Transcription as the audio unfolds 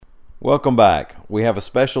Welcome back. We have a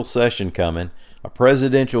special session coming, a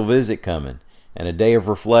presidential visit coming, and a day of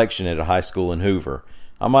reflection at a high school in Hoover.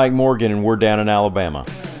 I'm Mike Morgan, and we're down in Alabama.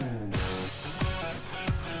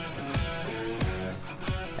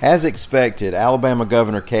 As expected, Alabama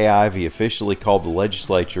Governor Kay Ivey officially called the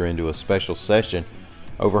legislature into a special session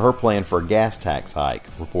over her plan for a gas tax hike,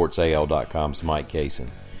 reports AL.com's Mike Cason.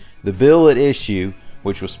 The bill at issue,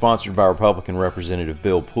 which was sponsored by Republican Representative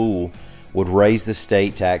Bill Poole, would raise the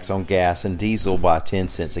state tax on gas and diesel by 10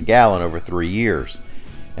 cents a gallon over 3 years,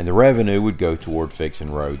 and the revenue would go toward fixing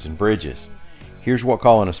roads and bridges. Here's what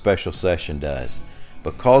calling a special session does.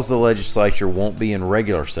 Because the legislature won't be in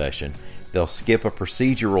regular session, they'll skip a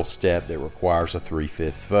procedural step that requires a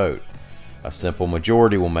 3/5 vote. A simple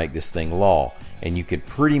majority will make this thing law, and you could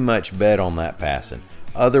pretty much bet on that passing.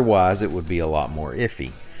 Otherwise, it would be a lot more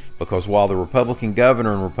iffy. Because while the Republican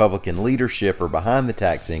governor and Republican leadership are behind the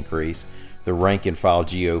tax increase, the rank-and-file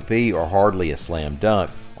GOP are hardly a slam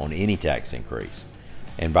dunk on any tax increase.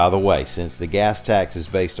 And by the way, since the gas tax is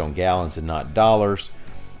based on gallons and not dollars,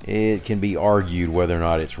 it can be argued whether or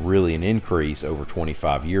not it's really an increase over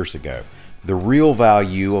 25 years ago. The real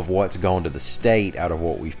value of what's gone to the state out of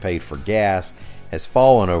what we've paid for gas has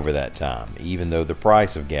fallen over that time, even though the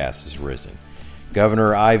price of gas has risen.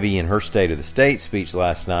 Governor Ivey, in her State of the State speech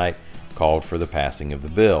last night, called for the passing of the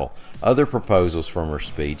bill. Other proposals from her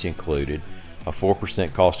speech included a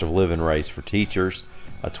 4% cost of living raise for teachers,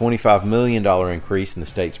 a $25 million increase in the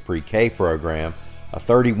state's pre-K program, a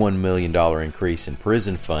 $31 million increase in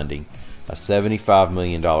prison funding, a $75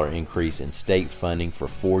 million increase in state funding for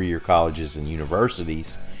four-year colleges and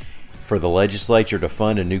universities, for the legislature to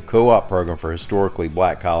fund a new co-op program for historically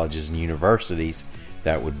black colleges and universities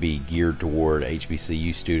that would be geared toward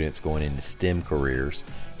HBCU students going into STEM careers,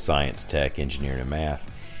 science, tech, engineering, and math.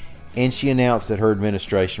 And she announced that her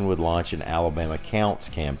administration would launch an Alabama Counts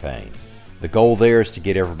campaign. The goal there is to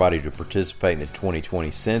get everybody to participate in the 2020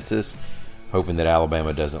 census, hoping that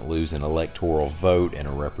Alabama doesn't lose an electoral vote and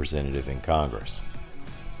a representative in Congress.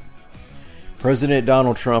 President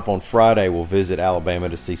Donald Trump on Friday will visit Alabama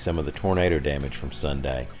to see some of the tornado damage from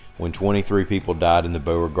Sunday, when 23 people died in the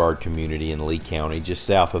Beauregard community in Lee County, just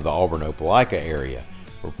south of the Auburn-Opelika area,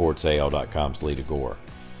 reports AL.com's Lita Gore.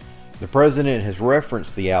 The president has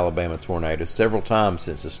referenced the Alabama tornado several times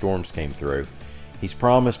since the storms came through. He's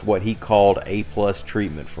promised what he called A-plus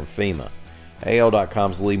treatment from FEMA.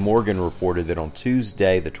 AL.com's Lee Morgan reported that on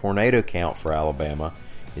Tuesday, the tornado count for Alabama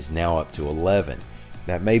is now up to 11.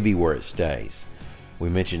 That may be where it stays. We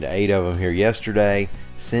mentioned 8 of them here yesterday.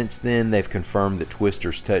 Since then, they've confirmed that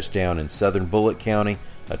twisters touched down in southern Bullitt County,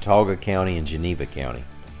 Autauga County, and Geneva County.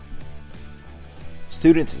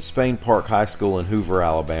 Students at Spain Park High School in Hoover,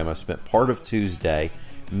 Alabama spent part of Tuesday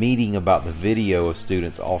meeting about the video of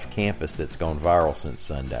students off campus that's gone viral since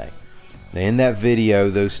Sunday. Now, in that video,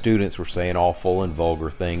 those students were saying awful and vulgar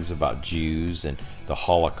things about Jews and the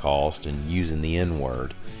Holocaust and using the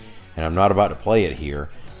N-word. And I'm not about to play it here,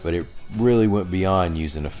 but it really went beyond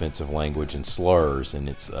using offensive language and slurs and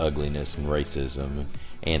its ugliness and racism and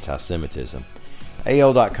anti-Semitism.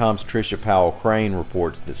 AL.com's Tricia Powell Crane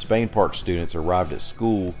reports that Spain Park students arrived at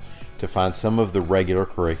school to find some of the regular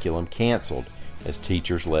curriculum canceled as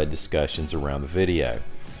teachers led discussions around the video.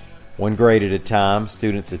 One grade at a time,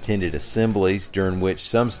 students attended assemblies during which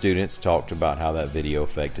some students talked about how that video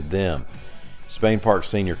affected them. Spain Park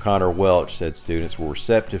senior Connor Welch said students were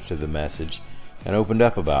receptive to the message and opened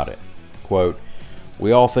up about it. Quote,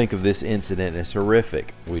 "We all think of this incident as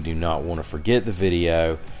horrific. We do not want to forget the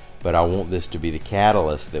video, but I want this to be the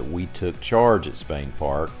catalyst that we took charge at Spain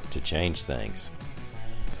Park to change things."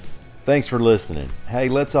 Thanks for listening. Hey,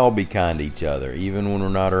 let's all be kind to each other, even when we're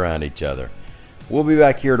not around each other. We'll be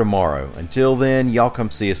back here tomorrow. Until then, y'all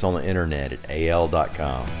come see us on the internet at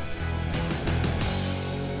AL.com.